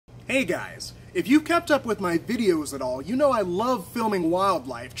Hey guys, if you've kept up with my videos at all, you know I love filming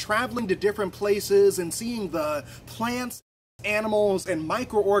wildlife, traveling to different places and seeing the plants, animals, and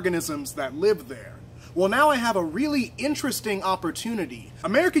microorganisms that live there. Well, now I have a really interesting opportunity.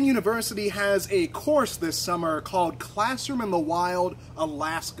 American University has a course this summer called Classroom in the Wild,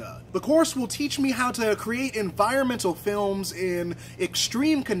 Alaska. The course will teach me how to create environmental films in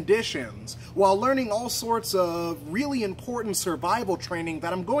extreme conditions while learning all sorts of really important survival training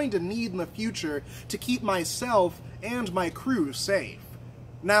that I'm going to need in the future to keep myself and my crew safe.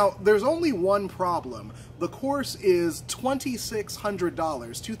 Now, there's only one problem. The course is $2,600,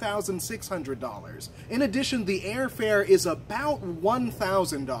 $2,600. In addition, the airfare is about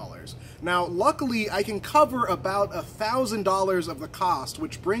 $1,000. Now, luckily, I can cover about $1,000 of the cost,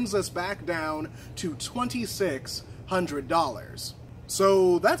 which brings us back down to $2,600.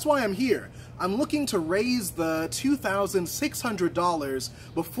 So that's why I'm here. I'm looking to raise the $2,600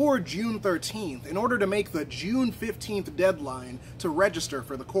 before June 13th in order to make the June 15th deadline to register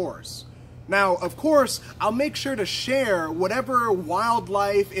for the course. Now, of course, I'll make sure to share whatever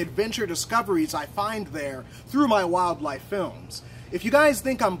wildlife adventure discoveries I find there through my wildlife films. If you guys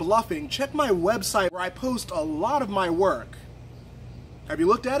think I'm bluffing, check my website where I post a lot of my work. Have you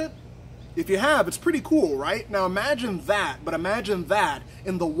looked at it? If you have, it's pretty cool, right? Now imagine that, but imagine that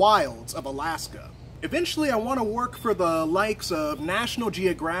in the wilds of Alaska. Eventually I want to work for the likes of National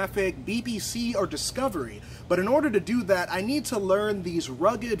Geographic, BBC, or Discovery, but in order to do that I need to learn these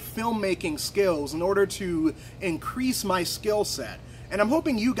rugged filmmaking skills in order to increase my skill set, and I'm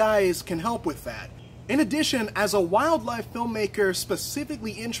hoping you guys can help with that. In addition, as a wildlife filmmaker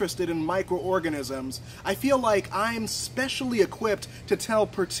specifically interested in microorganisms, I feel like I'm specially equipped to tell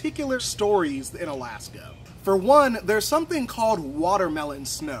particular stories in Alaska. For one, there's something called watermelon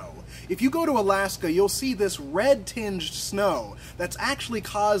snow. If you go to Alaska, you'll see this red-tinged snow that's actually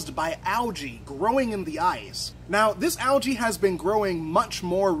caused by algae growing in the ice. Now, this algae has been growing much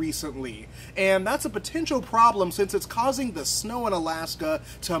more recently, and that's a potential problem since it's causing the snow in Alaska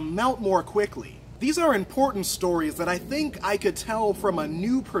to melt more quickly. These are important stories that I think I could tell from a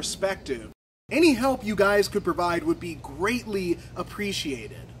new perspective. Any help you guys could provide would be greatly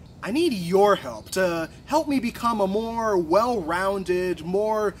appreciated. I need your help to help me become a more well-rounded,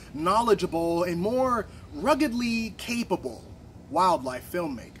 more knowledgeable, and more ruggedly capable wildlife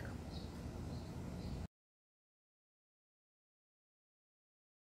filmmaker.